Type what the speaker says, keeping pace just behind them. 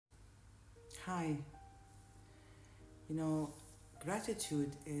Hi. You know,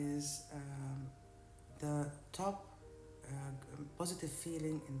 gratitude is the top positive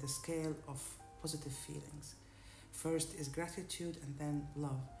feeling in the scale of positive feelings. First is gratitude and then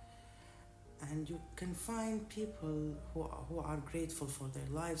love. And you can find people who are grateful for their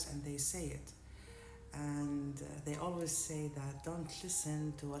lives and they say it. And they always say that don't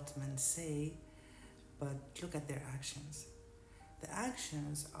listen to what men say, but look at their actions. The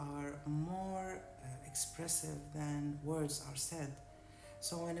actions are more expressive than words are said.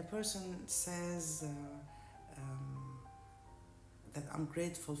 So when a person says that I'm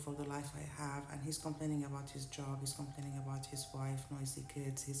grateful for the life I have, and he's complaining about his job, he's complaining about his wife, noisy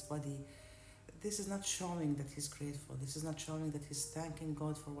kids, his body, this is not showing that he's grateful. This is not showing that he's thanking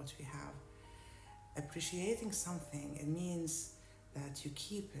God for what we have. Appreciating something, it means that you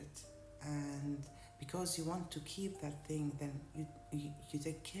keep it, and because you want to keep that thing, then you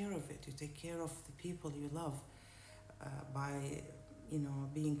take care of it. You take care of the people you love by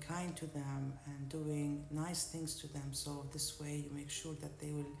being kind to them and doing nice things to them. So this way you make sure that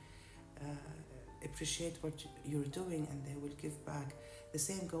they will appreciate what you're doing and they will give back. The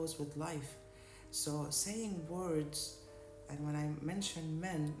same goes with life. So saying words, and when I mention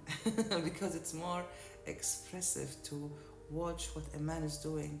men, because it's more expressive to watch what a man is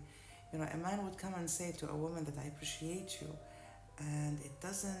doing. You know, a man would come and say to a woman that I appreciate you, and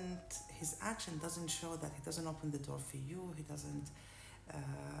his action doesn't show that. He doesn't open the door for you. He doesn't,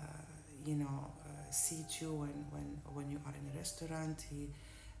 seat you when you are in a restaurant.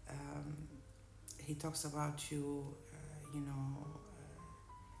 He talks about you,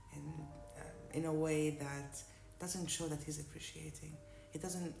 in a way that doesn't show that he's appreciating. He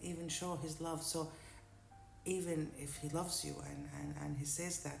doesn't even show his love. So even if he loves you and he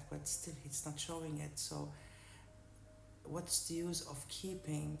says that, but still he's not showing it. So what's the use of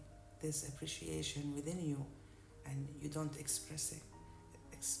keeping this appreciation within you and you don't express it?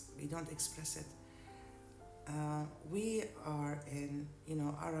 You don't express it. We are in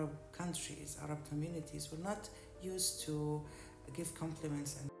Arab countries, Arab communities. We're not used to give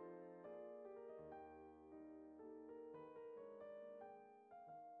compliments and